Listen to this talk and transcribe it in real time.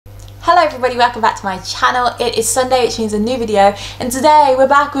Hello everybody, welcome back to my channel. It is Sunday, which means a new video, and today we're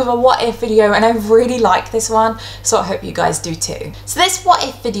back with a what if video, and I really like this one, so I hope you guys do too. So this what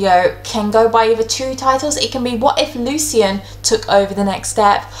if video can go by either two titles. It can be what if Lucien took over the next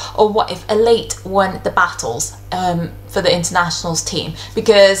step, or what if Elite won the battles for the internationals team,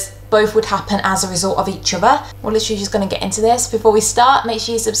 because both would happen as a result of each other. We're literally just going to get into this. Before we start, make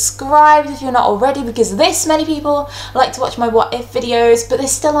sure you subscribe if you're not already, because this many people like to watch my what if videos but they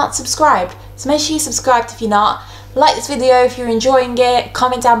still aren't subscribed. So make sure you subscribed if you're not. Like this video if you're enjoying it.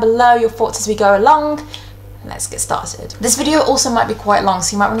 Comment down below your thoughts as we go along. Let's get started. This video also might be quite long,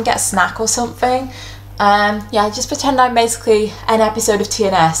 so you might want to get a snack or something. Yeah, just pretend I'm basically an episode of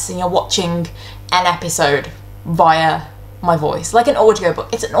TNS and you're watching an episode via my voice, like an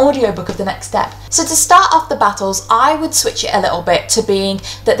audiobook. It's an audiobook of the next step. So to start off the battles, I would switch it a little bit to being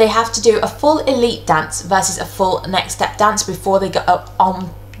that they have to do a full elite dance versus a full next step dance before they go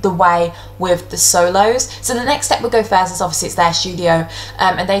on the way with the solos. So the next step would go first, as obviously it's their studio,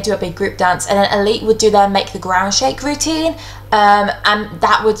 and they do a big group dance, and then Elite would do their make the ground shake routine, and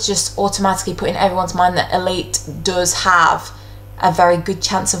that would just automatically put in everyone's mind that Elite does have a very good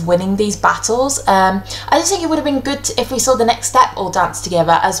chance of winning these battles. I just think it would have been good if we saw the next step all dance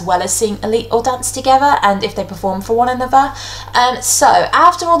together as well as seeing Elite all dance together, and if they perform for one another. So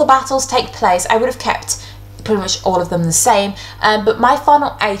after all the battles take place, I would have kept pretty much all of them the same, but my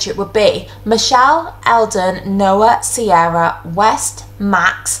final age group would be Michelle, Eldon, Noah, Sierra, West,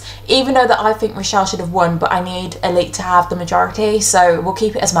 Max, even though that I think Michelle should have won, but I need Elite to have the majority, so we'll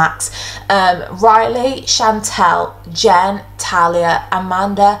keep it as Max. Riley, Chantel, Jen, Talia,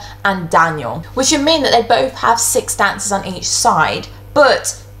 Amanda and Daniel, which would mean that they both have 6 dancers on each side,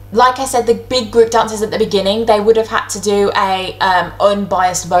 but like I said, the big group dances at the beginning, they would have had to do a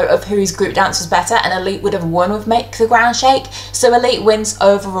unbiased vote of whose group dance was better, and Elite would have won with Make the Ground Shake. So Elite wins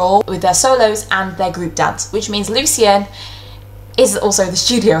overall with their solos and their group dance, which means Lucien is also the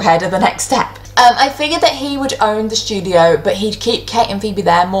studio head of the next step. I figured that he would own the studio, but he'd keep Kate and Phoebe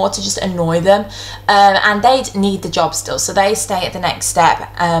there more to just annoy them, and they'd need the job still, so they stay at the next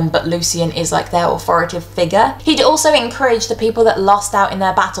step, but Lucien is like their authoritative figure. He'd also encourage the people that lost out in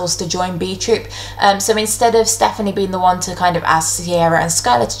their battles to join B Troop, so instead of Stephanie being the one to kind of ask Sierra and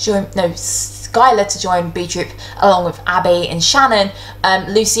Skylar to join B Troop along with Abby and Shannon,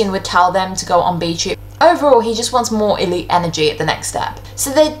 Lucien would tell them to go on B Troop. Overall, he just wants more Elite energy at the next step. So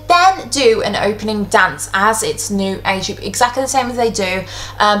they then do an opening dance as its new age group, exactly the same as they do,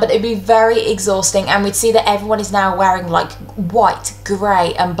 but it'd be very exhausting, and we'd see that everyone is now wearing like white,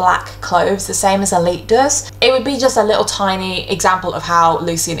 grey and black clothes, the same as Elite does. It would be just a little tiny example of how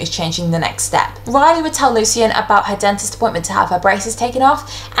Lucien is changing the next step. Riley would tell Lucien about her dentist appointment to have her braces taken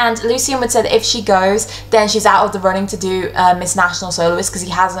off, and Lucien would say that if she goes, then she's out of the running to do Miss National Soloist, because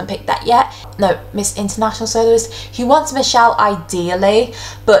he hasn't picked that yet. No, Miss International Soloist. He wants Michelle ideally,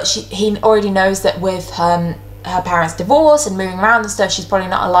 but he already knows that with her parents' divorce and moving around and stuff, she's probably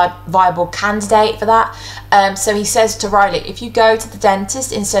not a viable candidate for that. So he says to Riley, if you go to the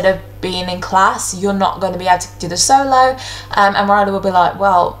dentist instead of being in class, you're not going to be able to do the solo. And Riley will be like,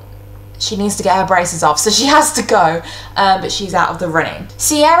 well, she needs to get her braces off, so she has to go, but she's out of the running.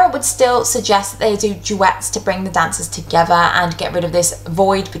 Sierra would still suggest that they do duets to bring the dancers together and get rid of this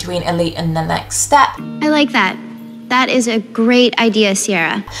void between Elite and the next step. I like that. That is a great idea,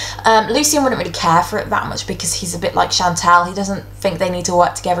 Sierra. Lucien wouldn't really care for it that much because he's a bit like Chantel. He doesn't think they need to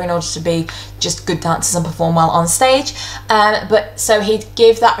work together in order to be just good dancers and perform well on stage. But so he'd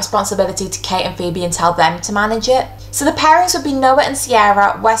give that responsibility to Kate and Phoebe and tell them to manage it. So the pairings would be Noah and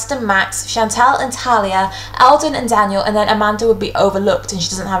Sierra, West and Max, Chantel and Talia, Eldon and Daniel, and then Amanda would be overlooked and she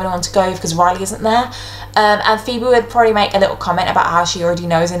doesn't have anyone to go because Riley isn't there. And Phoebe would probably make a little comment about how she already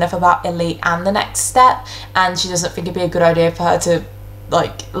knows enough about Elite and the next step, and she doesn't think it'd be a good idea for her to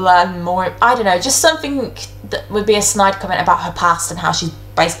like learn more. I don't know, just something that would be a snide comment about her past and how she's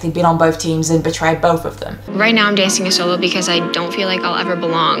basically been on both teams and betrayed both of them. Right now I'm dancing a solo because I don't feel like I'll ever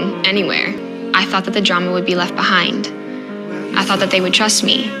belong anywhere. I thought that the drama would be left behind. I thought that they would trust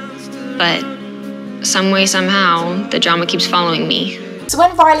me, but some way, somehow, the drama keeps following me. So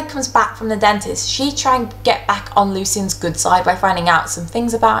when Riley comes back from the dentist, she tries and get back on Lucien's good side by finding out some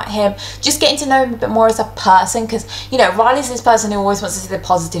things about him, just getting to know him a bit more as a person, because, you know, Riley's this person who always wants to see the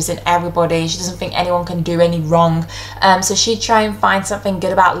positives in everybody. She doesn't think anyone can do any wrong. So she'd try and find something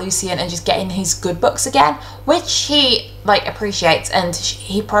good about Lucien and just get in his good books again, which he like appreciates, and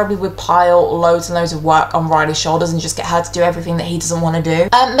he probably would pile loads and loads of work on Riley's shoulders and just get her to do everything that he doesn't want to do.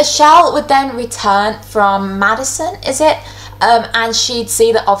 Michelle would then return from Madison, is it? and she'd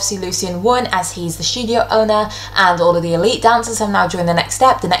see that obviously Lucien won as he's the studio owner, and all of the elite dancers have now joined the next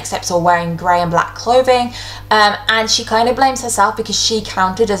step. The next step's all wearing grey and black clothing, and she kind of blames herself because she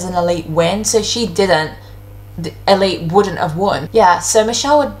counted as an elite win, so she didn't. The elite wouldn't have won. Yeah, so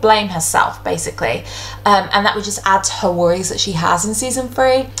Michelle would blame herself basically, and that would just add to her worries that she has in season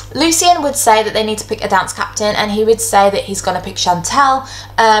 3. Lucien would say that they need to pick a dance captain, and he would say that he's going to pick Chantel,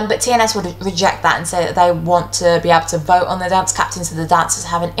 but TNS would reject that and say that they want to be able to vote on the dance captain so the dancers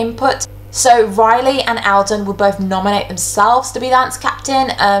have an input. So Riley and Eldon would both nominate themselves to be dance captain.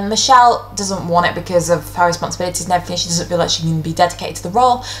 Michelle doesn't want it because of her responsibilities and everything. She doesn't feel like she can be dedicated to the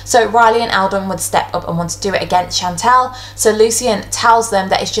role. So Riley and Eldon would step up and want to do it against Chantel. So Lucien tells them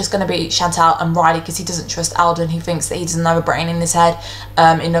that it's just going to be Chantel and Riley because he doesn't trust Eldon. He thinks that he doesn't have a brain in his head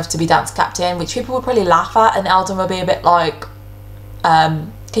enough to be dance captain, which people would probably laugh at, and Eldon would be a bit like,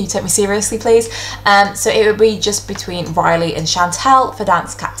 can you take me seriously, please? So it would be just between Riley and Chantel for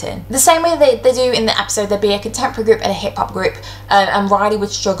dance captain. The same way they do in the episode, there'd be a contemporary group and a hip hop group, and Riley would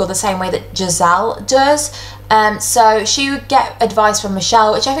struggle the same way that Giselle does. So she would get advice from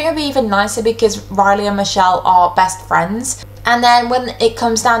Michelle, which I think would be even nicer because Riley and Michelle are best friends. And then when it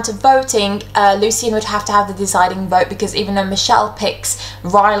comes down to voting, Lucien would have to have the deciding vote, because even though Michelle picks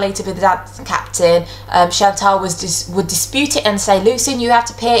Riley to be the dance captain, Chantal would dispute it and say, Lucien, you have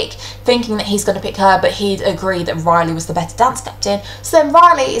to pick, thinking that he's going to pick her, but he'd agree that Riley was the better dance captain. So then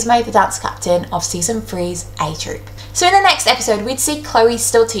Riley is made the dance captain of season 3's A Troop. So in the next episode, we'd see Chloe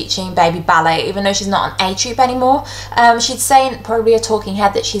still teaching baby ballet, even though she's not on A Troop anymore. She'd say in probably a talking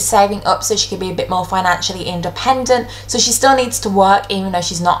head that she's saving up so she could be a bit more financially independent. So she still needs to work, even though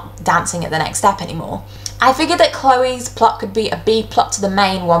she's not dancing at the next step anymore. I figured that Chloe's plot could be a B plot to the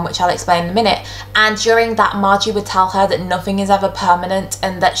main one, which I'll explain in a minute, and during that Margie would tell her that nothing is ever permanent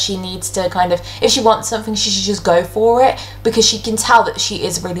and that she needs to kind of, if she wants something, she should just go for it, because she can tell that she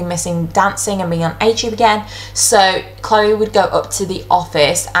is really missing dancing and being on A Troop again. So Chloe would go up to the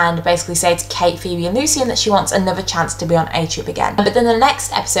office and basically say to Kate, Phoebe and Lucien that she wants another chance to be on A Troop again. But then the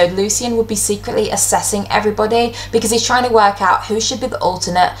next episode, Lucien would be secretly assessing everybody because he's trying to work out who should be the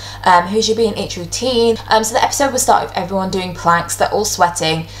alternate, who should be in each routine. So the episode would start with everyone doing planks. They're all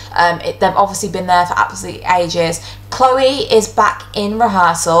sweating. They've obviously been there for absolutely ages. Chloe is back in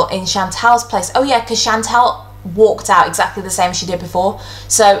rehearsal in Chantal's place. Oh yeah, because Chantal walked out exactly the same as she did before.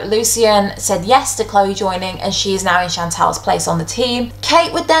 So Lucien said yes to Chloe joining, and she is now in Chantal's place on the team.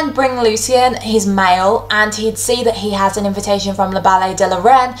 Kate would then bring Lucien his mail, and he'd see that he has an invitation from Le Ballet de la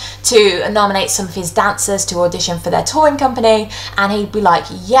Reine to nominate some of his dancers to audition for their touring company, and he'd be like,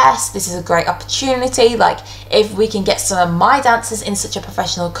 yes, this is a great opportunity. Like, if we can get some of my dancers in such a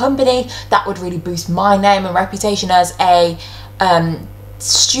professional company, that would really boost my name and reputation as a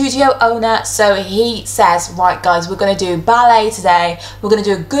studio owner. So he says, right guys, we're going to do ballet today, we're going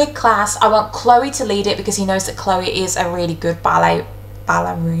to do a good class. I want Chloe to lead it because he knows that Chloe is a really good ballerina,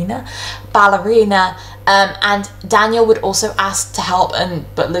 and Daniel would also ask to help,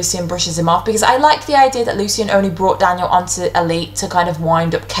 but Lucien brushes him off, because I like the idea that Lucien only brought Daniel onto Elite to kind of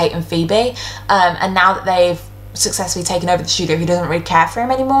wind up Kate and Phoebe, and now that they've successfully taken over the studio, he doesn't really care for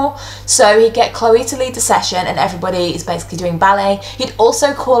him anymore. So he'd get Chloe to lead the session and everybody is basically doing ballet. He'd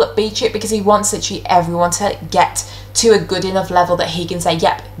also call it B Troop because he wants literally everyone to get to a good enough level that he can say,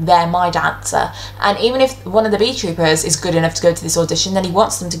 yep, they're my dancer. And even if one of the B Troopers is good enough to go to this audition, then he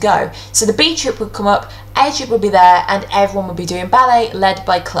wants them to go. So the B Troop would come up, A Troop would be there, and everyone would be doing ballet, led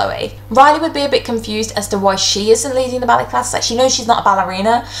by Chloe. Riley would be a bit confused as to why she isn't leading the ballet class. Like, she knows she's not a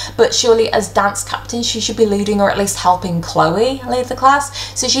ballerina, but surely as dance captain she should be leading, or at least helping Chloe lead the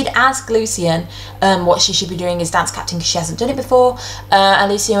class. So she'd ask Lucien what she should be doing as dance captain because she hasn't done it before,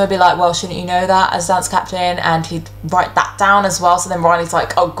 and Lucien would be like, well, shouldn't you know that as dance captain? And he'd write that down as well. So then Riley's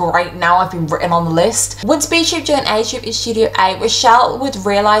like, oh great, now I've been written on the list. Once B Troop joined A Troop in Studio A, Rochelle would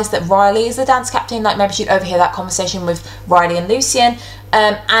realise that Riley is the dance captain. Like, maybe she'd overhear that conversation with Riley and Lucien,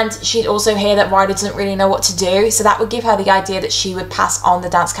 and she'd also hear that Riley doesn't really know what to do, so that would give her the idea that she would pass on the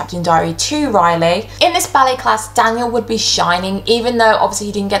dance captain diary to Riley. In this ballet class, Daniel would be shining, even though obviously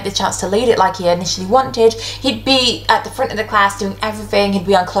he didn't get the chance to lead it like he initially wanted. He'd be at the front of the class doing everything. He'd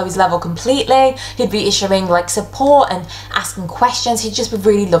be on Chloe's level completely. He'd be issuing like support and asking questions. He'd just be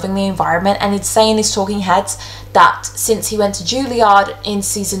really loving the environment, and he'd say in his talking heads that since he went to Juilliard in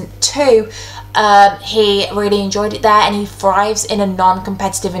season 2, he really enjoyed it there, and he thrives in a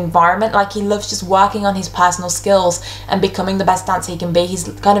non-competitive environment. Like, he loves just working on his personal skills and becoming the best dancer he can be. He's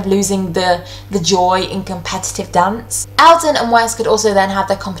kind of losing the joy in competitive dance. Eldon and West could also then have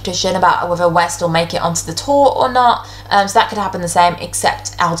their competition about whether West will make it onto the tour or not, so that could happen the same,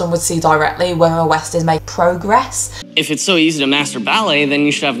 except Eldon would see directly whether West has made progress. If it's so easy to master ballet, then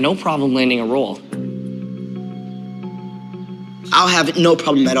you should have no problem landing a role. I'll have no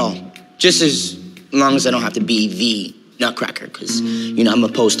problem at all. Just as long as I don't have to be the nutcracker, because, you know, I'm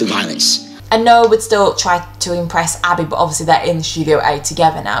opposed to violence. And Noah would still try to impress Abby, but obviously they're in Studio A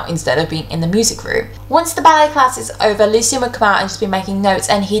together now instead of being in the music room. Once the ballet class is over, Lucien would come out and just be making notes,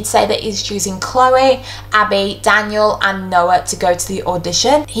 and he'd say that he's choosing Chloe, Abby, Daniel and Noah to go to the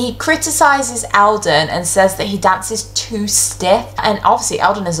audition. He criticises Eldon and says that he dances too stiff, and obviously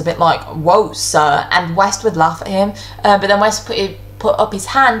Eldon is a bit like, whoa sir, and West would laugh at him, but then West put up his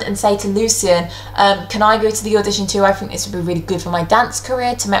hand and say to Lucien, can I go to the audition too? I think this would be really good for my dance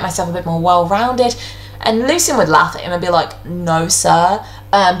career to make myself a bit more well-rounded. And Lucien would laugh at him and be like, no sir.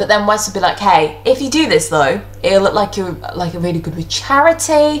 But then West would be like, hey, if you do this though, it'll look like you're like really good with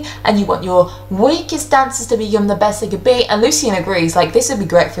charity and you want your weakest dancers to become the best they could be. And Lucien agrees, like, this would be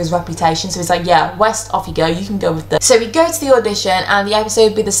great for his reputation. So he's like, yeah, West, off you go, you can go with this. So we go to the audition and the episode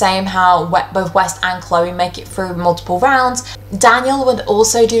would be the same, how both West and Chloe make it through multiple rounds. Daniel would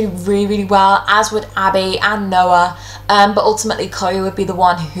also do really, really well, as would Abby and Noah, but ultimately Chloe would be the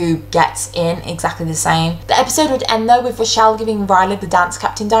one who gets in, exactly the same. The episode would end though with Rochelle giving Riley the dance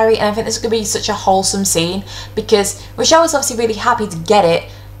captain diary, and I think this could be such a wholesome scene because Rochelle was obviously really happy to get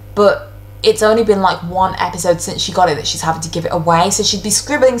it, but it's only been like one episode since she got it that she's having to give it away. So she'd be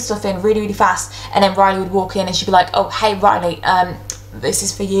scribbling stuff in really, really fast, and then Riley would walk in and she'd be like, oh, hey Riley, this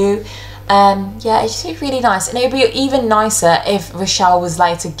is for you. Yeah, it's just really nice, and it would be even nicer if Rochelle was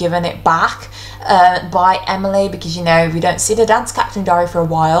later given it back by Emily, because, you know, we don't see the dance captain diary for a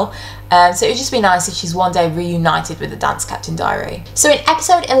while. So it would just be nice if she's one day reunited with the dance captain diary. So in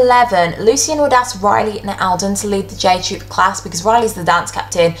episode 11, Lucien would ask Riley and Eldon to lead the J-Troop class because Riley's the dance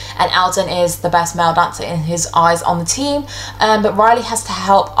captain and Eldon is the best male dancer in his eyes on the team. But Riley has to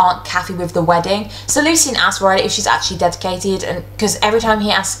help Aunt Kathy with the wedding. So Lucien asks Riley if she's actually dedicated, and because every time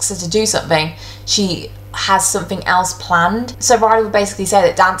he asks her to do something, she has something else planned. So Riley would basically say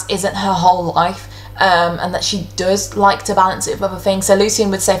that dance isn't her whole life, and that she does like to balance it with other things. So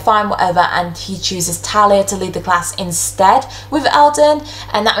Lucien would say fine, whatever, and he chooses Talia to lead the class instead with Eldon,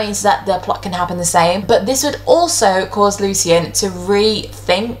 and that means that the plot can happen the same. But this would also cause Lucien to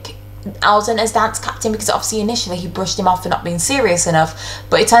rethink Eldon as dance captain, because obviously initially he brushed him off for not being serious enough,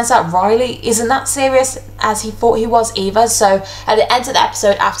 but it turns out Riley isn't that serious as he thought he was either. So at the end of the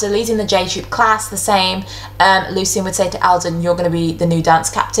episode, after leading the J-Troop class the same, Lucien would say to Eldon, you're going to be the new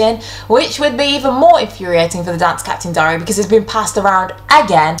dance captain, which would be even more infuriating for the dance captain diary because it's been passed around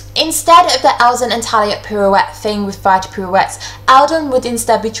again. Instead of the Eldon and Talia pirouette thing with 30 pirouettes, Eldon would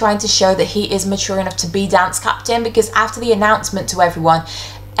instead be trying to show that he is mature enough to be dance captain, because after the announcement to everyone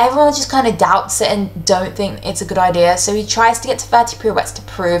just kind of doubts it and don't think it's a good idea. So he tries to get to 30 pirouettes to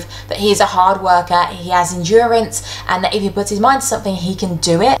prove that he's a hard worker, he has endurance, and that if he puts his mind to something, he can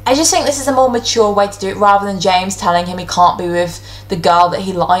do it. I just think this is a more mature way to do it, rather than James telling him he can't be with the girl that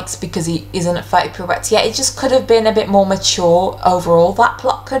he likes because he isn't at 30 pirouettes yet. It just could have been a bit more mature overall, that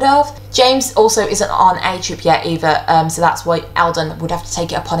plot could have. James also isn't on A-Troop yet either, so that's why Eldon would have to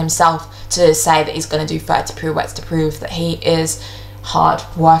take it upon himself to say that he's going to do 30 pirouettes to prove that he is hard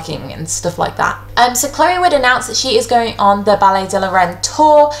working and stuff like that. So Chloe would announce that she is going on the Ballet de la Reine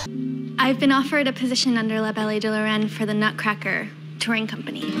tour. I've been offered a position under La Ballet de la Reine for the Nutcracker touring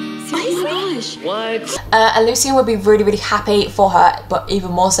company. Oh my gosh. What? And Lucien would be really, really happy for her, but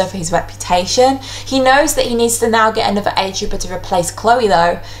even more so for his reputation. He knows that he needs to now get another A-Trooper to replace Chloe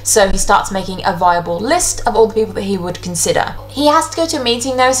though, so he starts making a viable list of all the people that he would consider. He has to go to a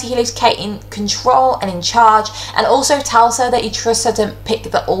meeting though, so he leaves Kate in control and in charge, and also tells her that he trusts her to pick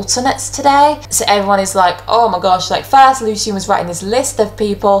the alternates today. So everyone is like, oh my gosh, like first Lucien was writing this list of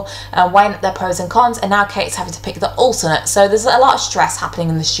people and weighing up their pros and cons, and now Kate's having to pick the alternate. So there's a lot of stress happening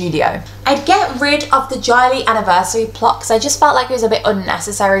in the studio. I'd get rid of the Jiley anniversary plot because I just felt like it was a bit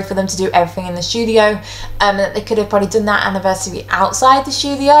unnecessary for them to do everything in the studio, and that they could have probably done that anniversary outside the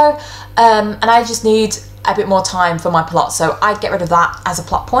studio, and I just need a bit more time for my plot, so I'd get rid of that as a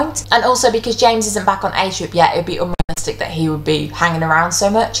plot point. And also because James isn't back on A-Troop yet, it would be unrealistic that he would be hanging around so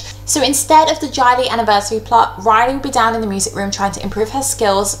much. So instead of the Jiley anniversary plot, Riley will be down in the music room trying to improve her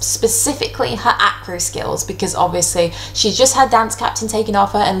skills, specifically her acro skills, because obviously she's just had dance captain taken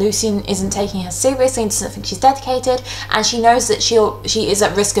off her and Lucien isn't taking her seriously and doesn't think she's dedicated, and she knows that she is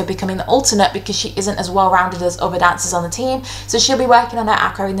at risk of becoming the alternate because she isn't as well rounded as other dancers on the team, so she'll be working on her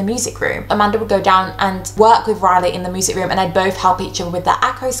acro in the music room. Amanda would go down and work with Riley in the music room and they'd both help each other with their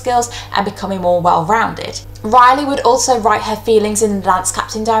acro skills and becoming more well-rounded. Riley would also write her feelings in the dance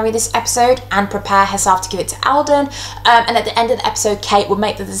captain diary this episode and prepare herself to give it to Alden, and at the end of the episode Kate would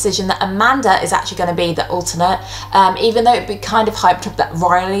make the decision that Amanda is actually going to be the alternate. Even though it'd be kind of hyped up that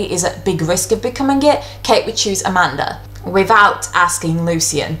Riley is at big risk of becoming it, Kate would choose Amanda without asking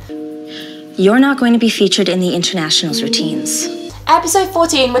Lucien. You're not going to be featured in the Internationals routines. Episode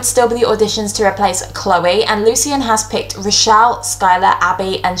 14 would still be the auditions to replace Chloe, and Lucien has picked Rochelle, Skylar,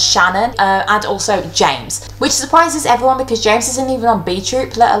 Abby and Shannon, and also James, which surprises everyone because James isn't even on B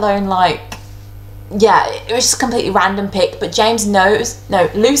Troop, let alone like, yeah, it was just a completely random pick. But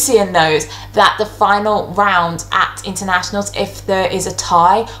Lucien knows that the final round at Internationals, if there is a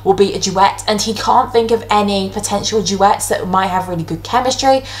tie, will be a duet, and he can't think of any potential duets that might have really good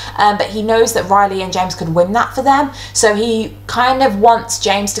chemistry, but he knows that Riley and James could win that for them, so he kind of wants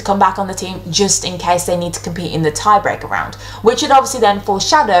James to come back on the team just in case they need to compete in the tiebreaker round, which would obviously then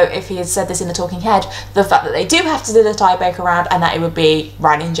foreshadow, if he had said this in the talking head, the fact that they do have to do the tiebreaker round and that it would be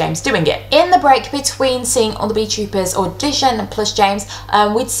Riley and James doing it. In the break between seeing all the B Troopers audition plus James,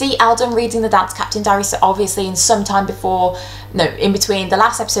 we'd see Alden reading the dance captain diary, so obviously in between the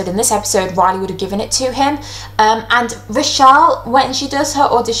last episode and this episode, Riley would have given it to him. And Rochelle, when she does her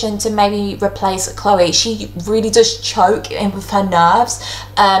audition to maybe replace Chloe, she really does choke with her nerves.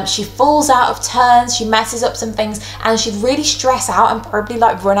 She falls out of turns, she messes up some things, and she'd really stress out and probably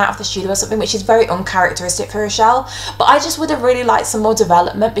like run out of the studio or something, which is very uncharacteristic for Rochelle. But I just would have really liked some more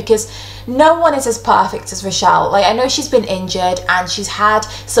development because no one is as perfect as Rochelle. Like, I know she's been injured and she's had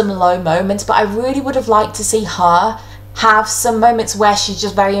some low moments, but I really would have liked to see her have some moments where she's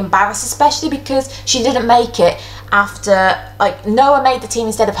just very embarrassed, especially because she didn't make it after, like, Noah made the team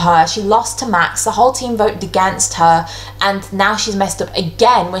instead of her. She lost to Max, the whole team voted against her, and now she's messed up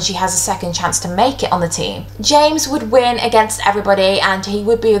again when she has a second chance to make it on the team. James would win against everybody and he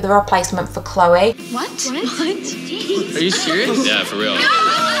would be the replacement for Chloe. What? Are you serious? Yeah, for real.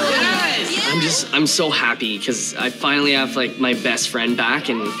 I'm so happy because I finally have like my best friend back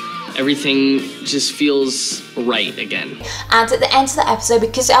and everything just feels right again. And at the end of the episode,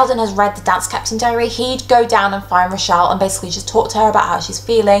 because Alden has read the dance captain diary, he'd go down and find Rochelle and basically just talk to her about how she's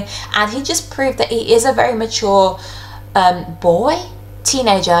feeling, and he just proved that he is a very mature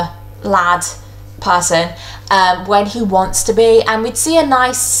teenager, lad, person, when he wants to be, and we'd see a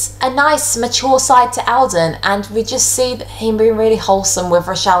nice mature side to Alden, and we'd just see him being really wholesome with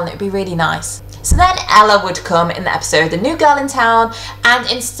Rochelle, and it'd be really nice. So then Ella would come in the episode, the new girl in town, and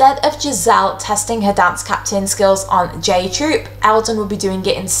instead of Giselle testing her dance captain skills on J Troop, Alden would be doing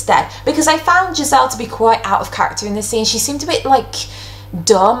it instead, because I found Giselle to be quite out of character in this scene. She seemed a bit like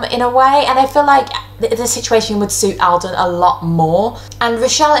dumb in a way, and I feel like the situation would suit Alden a lot more. And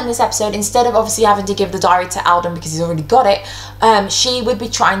Rochelle in this episode, instead of obviously having to give the diary to Alden because he's already got it, she would be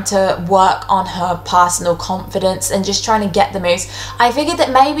trying to work on her personal confidence and just trying to get the moves. I figured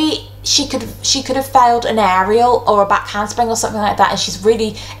that maybe she could have failed an aerial or a back handspring or something like that,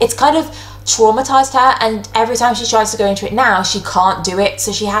 and it's kind of traumatized her, and every time she tries to go into it now, she can't do it,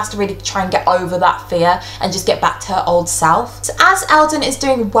 so she has to really try and get over that fear and just get back to her old self. So as Alden is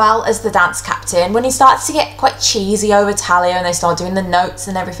doing well as the dance captain, when he starts to get quite cheesy over Talia and they start doing the notes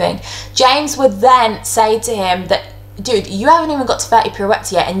and everything, James would then say to him that, dude, you haven't even got to 30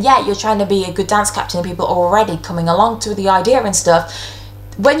 pirouettes yet, and yet you're trying to be a good dance captain and people are already coming along to the idea and stuff.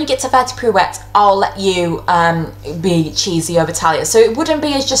 When you get to 30 pirouettes, I'll let you be cheesy over Talia. So it wouldn't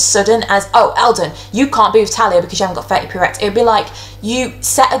be as just sudden as, oh, Alden, you can't be with Talia because you haven't got 30 pirouettes. It would be like you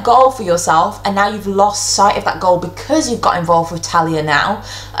set a goal for yourself and now you've lost sight of that goal because you've got involved with Talia now.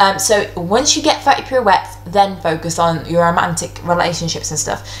 So once you get 30 pirouettes, then focus on your romantic relationships and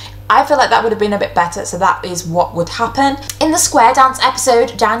stuff. I feel like that would have been a bit better, so that is what would happen. In the square dance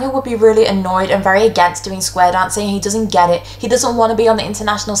episode, Daniel would be really annoyed and very against doing square dancing. He doesn't get it. He doesn't want to be on the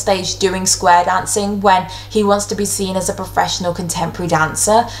international stage doing square dancing when he wants to be seen as a professional contemporary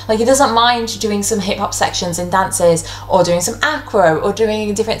dancer. Like, he doesn't mind doing some hip-hop sections in dances or doing some acro or doing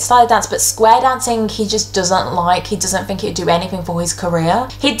a different style of dance, but square dancing he just doesn't like. He doesn't think it'd do anything for his career.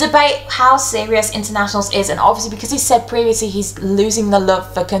 He'd debate how serious internationals is, and obviously because he said previously he's losing the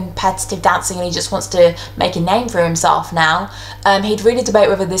love for competitive dancing and he just wants to make a name for himself now, he'd really debate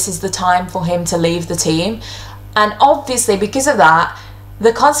whether this is the time for him to leave the team. And obviously because of that,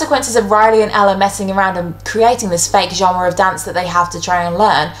 The consequences of Riley and Ella messing around and creating this fake genre of dance that they have to try and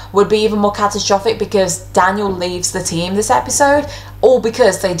learn would be even more catastrophic because Daniel leaves the team this episode, all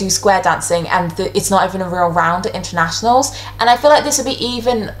because they do square dancing and it's not even a real round at internationals. And I feel like this would be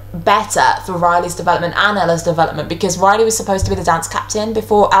even better for Riley's development and Ella's development because Riley was supposed to be the dance captain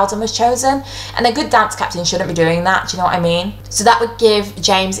before Alden was chosen, and a good dance captain shouldn't be doing that, do you know what I mean? So that would give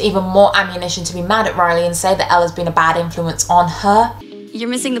James even more ammunition to be mad at Riley and say that Ella's been a bad influence on her. You're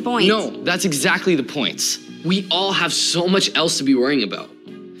missing the point. No, that's exactly the point. We all have so much else to be worrying about.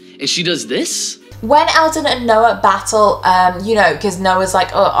 And she does this? When Alden and Noah battle, you know, because Noah's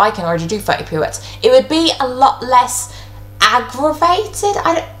like, oh, I can already do 30 pirouettes, it would be a lot less aggravated,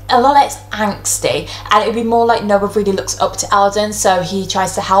 a lot less angsty, and it would be more like Noah really looks up to Alden, so he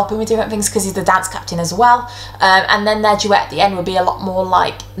tries to help him with different things because he's the dance captain as well, and then their duet at the end would be a lot more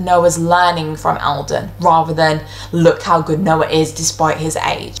like Noah's learning from Alden rather than look how good Noah is despite his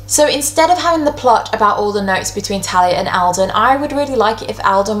age. So instead of having the plot about all the notes between Talia and Alden, I would really like it if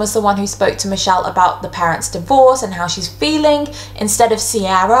Alden was the one who spoke to Michelle about the parents' divorce and how she's feeling instead of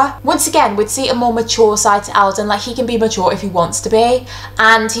Sierra. Once again, we'd see a more mature side to Alden, like he can be mature if he wants to be,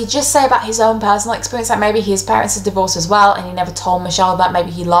 and he'd just say about his own personal experience, like maybe his parents are divorced as well and he never told Michelle that.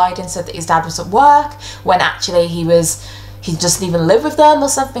 Maybe he lied and said that his dad was at work when actually he doesn't even live with them or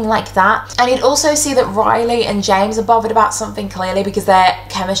something like that. And he'd also see that Riley and James are bothered about something clearly because their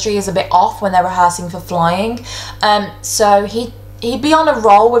chemistry is a bit off when they're rehearsing for flying. So he'd be on a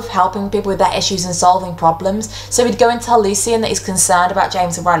roll with helping people with their issues and solving problems. So he'd go and tell Lucien that he's concerned about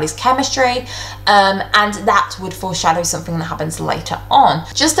James and Riley's chemistry, and that would foreshadow something that happens later on.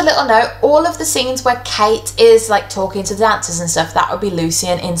 Just a little note, all of the scenes where Kate is like talking to the dancers and stuff, that would be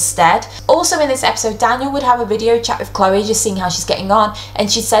Lucien instead. Also in this episode, Daniel would have a video chat with Chloe, just seeing how she's getting on, and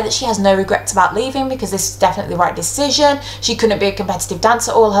she'd say that she has no regrets about leaving because this is definitely the right decision. She couldn't be a competitive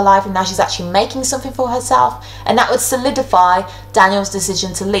dancer all her life and now she's actually making something for herself, and that would solidify Daniel's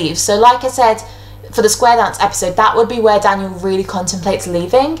decision to leave. So like I said, for the square dance episode, that would be where Daniel really contemplates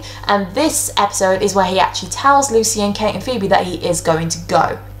leaving, and this episode is where he actually tells Lucien, Kate and Phoebe that he is going to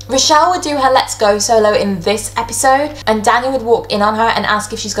go. Rochelle would do her Let's Go solo in this episode, and Daniel would walk in on her and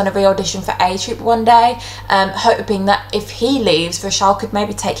ask if she's going to re-audition for A Troop one day, hoping that if he leaves, Rochelle could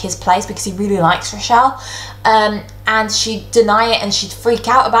maybe take his place because he really likes Rochelle. And she'd deny it and she'd freak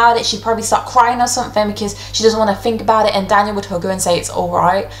out about it. She'd probably start crying or something because she doesn't want to think about it, and Daniel would hug her and say it's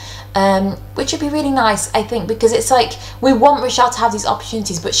alright. Which would be really nice, I think, because it's like we want Rochelle to have these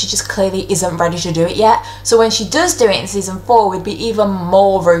opportunities but she just clearly isn't ready to do it yet. So when she does do it in season 4, we'd be even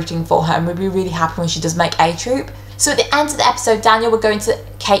more rooting for her and we'd be really happy when she does make A Troop. So at the end of the episode, Daniel would go into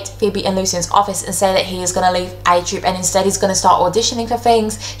Kate, Phoebe and Lucien's office and say that he is going to leave A Troop and instead he's going to start auditioning for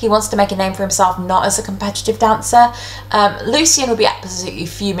things. He wants to make a name for himself, not as a competitive dancer. Lucien will be absolutely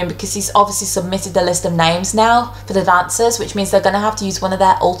fuming because he's obviously submitted the list of names now for the dancers, which means they're going to have to use one of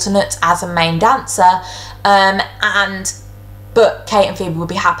their alternates as a main dancer. But Kate and Phoebe will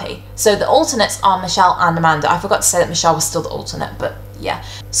be happy. So the alternates are Michelle and Amanda. I forgot to say that Michelle was still the alternate, but yeah.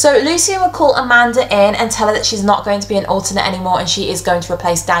 So Lucien will call Amanda in and tell her that she's not going to be an alternate anymore and she is going to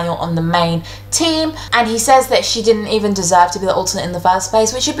replace Daniel on the main team. And he says that she didn't even deserve to be the alternate in the first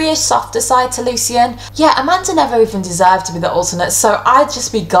place, which would be a softer side to Lucien. Yeah, Amanda never even deserved to be the alternate, so I'd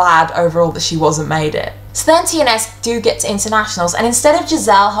just be glad overall that she wasn't made it. So then TNS do get to internationals, and instead of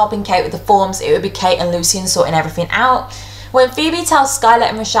Giselle helping Kate with the forms, it would be Kate and Lucien sorting everything out. When Phoebe tells Skylar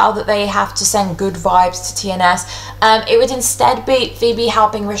and Rochelle that they have to send good vibes to TNS, it would instead be Phoebe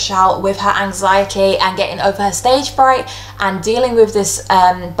helping Rochelle with her anxiety and getting over her stage fright and dealing with this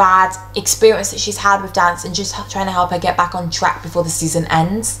bad experience that she's had with dance and just trying to help her get back on track before the season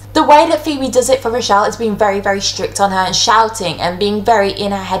ends. The way that Phoebe does it for Rochelle is being very, very strict on her and shouting and being very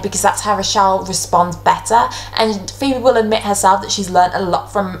in her head because that's how Rochelle responds better. And Phoebe will admit herself that she's learned a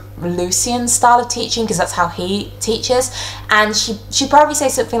lot from Lucien's style of teaching because that's how he teaches. And she'd probably say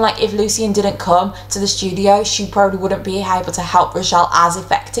something like if Lucien didn't come to the studio, she probably wouldn't be able to help Rochelle as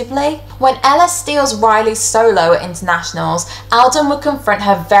effectively. When Ella steals Riley's solo at internationals, Alden would confront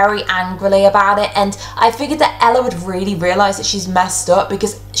her very angrily about it, and I figured that Ella would really realise that she's messed up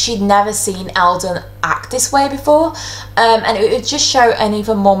because she'd never seen Alden act this way before, and it would just show an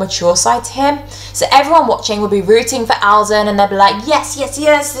even more mature side to him. So everyone watching would be rooting for Alden and they'd be like, yes, yes,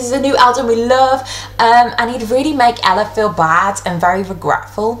 yes, this is a new Alden we love, and he'd really make Ella feel bad and very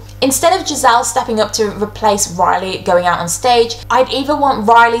regretful. Instead of Giselle stepping up to replace Riley going out on stage, I'd either want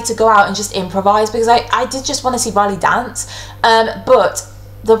Riley to go out and just improvise because I did just want to see Riley dance, but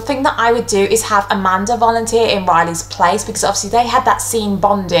the thing that I would do is have Amanda volunteer in Riley's place, because obviously they had that scene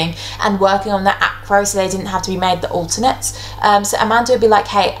bonding and working on their acro, so they didn't have to be made the alternates. So Amanda would be like,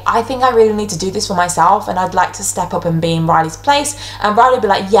 hey, I think I really need to do this for myself and I'd like to step up and be in Riley's place. And Riley would be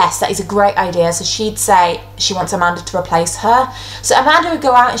like, yes, that is a great idea. So she'd say she wants Amanda to replace her. So Amanda would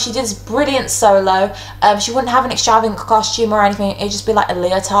go out and she did this brilliant solo. She wouldn't have an extravagant costume or anything, it'd just be like a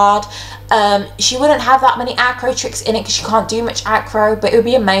leotard. She wouldn't have that many acro tricks in it because she can't do much acro, but it would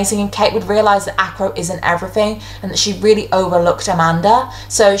be amazing, and Kate would realise that acro isn't everything and that she really overlooked Amanda.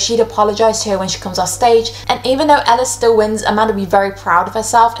 So she'd apologise to her when she comes off stage, and even though Ella still wins, Amanda would be very proud of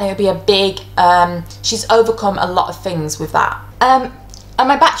herself, and it would be a big, she's overcome a lot of things with that. And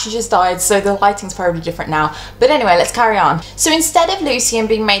my battery just died, so the lighting's probably different now. But anyway, let's carry on. So instead of Lucien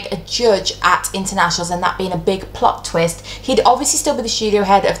being made a judge at internationals and that being a big plot twist, he'd obviously still be the studio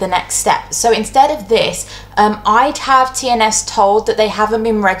head of the next step. So instead of this, I'd have TNS told that they haven't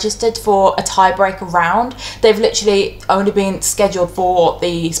been registered for a tiebreaker round. They've literally only been scheduled for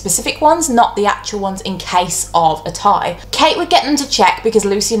the specific ones, not the actual ones in case of a tie. Kate would get them to check because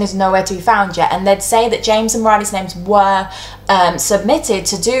Lucien is nowhere to be found yet, and they'd say that James and Riley's names were submitted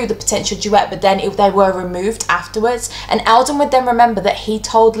to do the potential duet, but then they were removed afterwards. And Eldon would then remember that he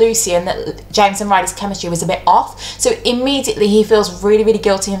told Lucien that James and Riley's chemistry was a bit off, so immediately he feels really, really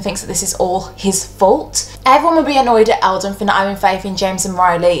guilty and thinks that this is all his fault. Everyone would be annoyed at Eldon for not having faith in James and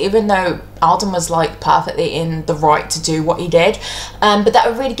Riley, even though Eldon was like perfectly in the right to do what he did, but that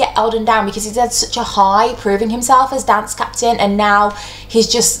would really get Eldon down because he's had such a high proving himself as dance captain, and now he's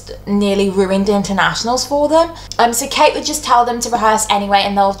just nearly ruined internationals for them. So Kate would just tell them to rehearse anyway,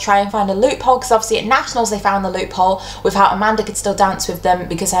 and they'll try and find a loophole, because obviously at nationals they found the loophole with how Amanda could still dance with them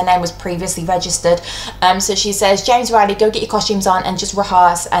because her name was previously registered. So she says, James, Riley, go get your costumes on and just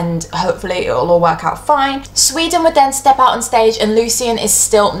rehearse, and hopefully it'll all work out fine. Sweden would then step out on stage, and Lucien is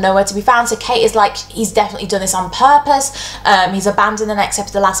still nowhere to be found. So Kate is like, he's definitely done this on purpose. He's abandoned the next step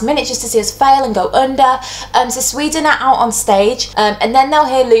at the last minute just to see us fail and go under. So Sweden are out on stage, and then they'll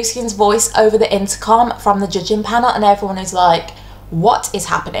hear Lucien's voice over the intercom from the judging panel, and everyone is like, what is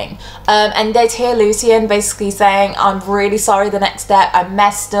happening? And they'd hear Lucien basically saying, I'm really sorry, the next step, I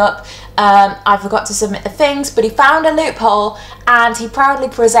messed up, I forgot to submit the things, but he found a loophole, and he proudly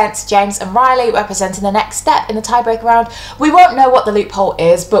presents James and Riley representing the next step in the tiebreaker round. We won't know what the loophole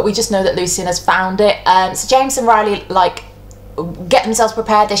is, but we just know that Lucien has found it. So James and Riley like get themselves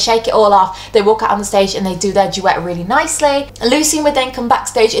prepared, they shake it all off, they walk out on the stage and they do their duet really nicely. Lucien would then come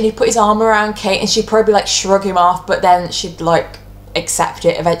backstage and he'd put his arm around Kate, and she'd probably like shrug him off, but then she'd like accept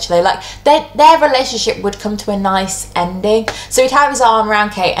it eventually. Like their relationship would come to a nice ending. So he'd have his arm around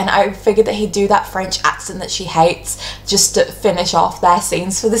Kate, and I figured that he'd do that French accent that she hates just to finish off their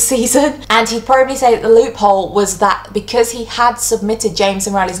scenes for the season. And he'd probably say that the loophole was that because he had submitted James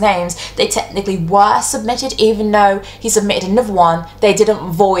and Riley's names, they technically were submitted, even though he submitted another one, they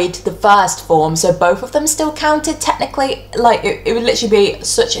didn't void the first form, so both of them still counted technically. Like it would literally be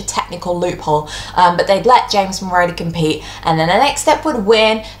such a technical loophole, but they'd let James and Riley compete, and then the next step would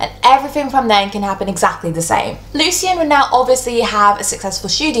win, and everything from then can happen exactly the same. Lucien would now obviously have a successful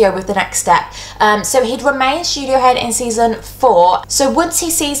studio with the next step, so he'd remain studio head in season 4. So once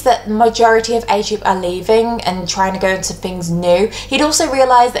he sees that the majority of age group are leaving and trying to go into things new, he'd also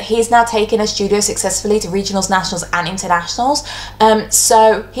realise that he's now taken a studio successfully to regionals, nationals and internationals.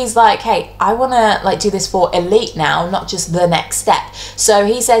 So he's like, hey, I want to like do this for elite now, not just the next step. So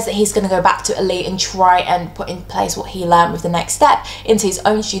he says that he's going to go back to elite and try and put in place what he learned with the next step into his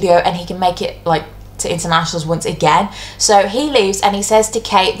own studio, and he can make it like to internationals once again. So he leaves, and he says to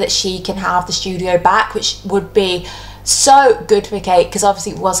Kate that she can have the studio back, which would be so good for Kate because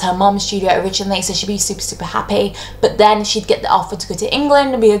obviously it was her mom's studio originally, so she'd be super happy. But then she'd get the offer to go to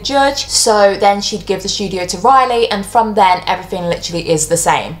England and be a judge, so then she'd give the studio to Riley, and from then everything literally is the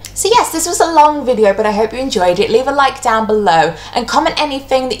same. So yes, this was a long video, but I hope you enjoyed it. Leave a like down below and comment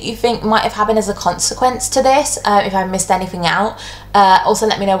anything that you think might have happened as a consequence to this, if I missed anything out. Also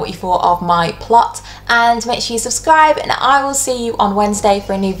let me know what you thought of my plot, and make sure you subscribe, and I will see you on Wednesday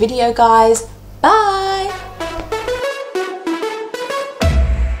for a new video, guys. Bye!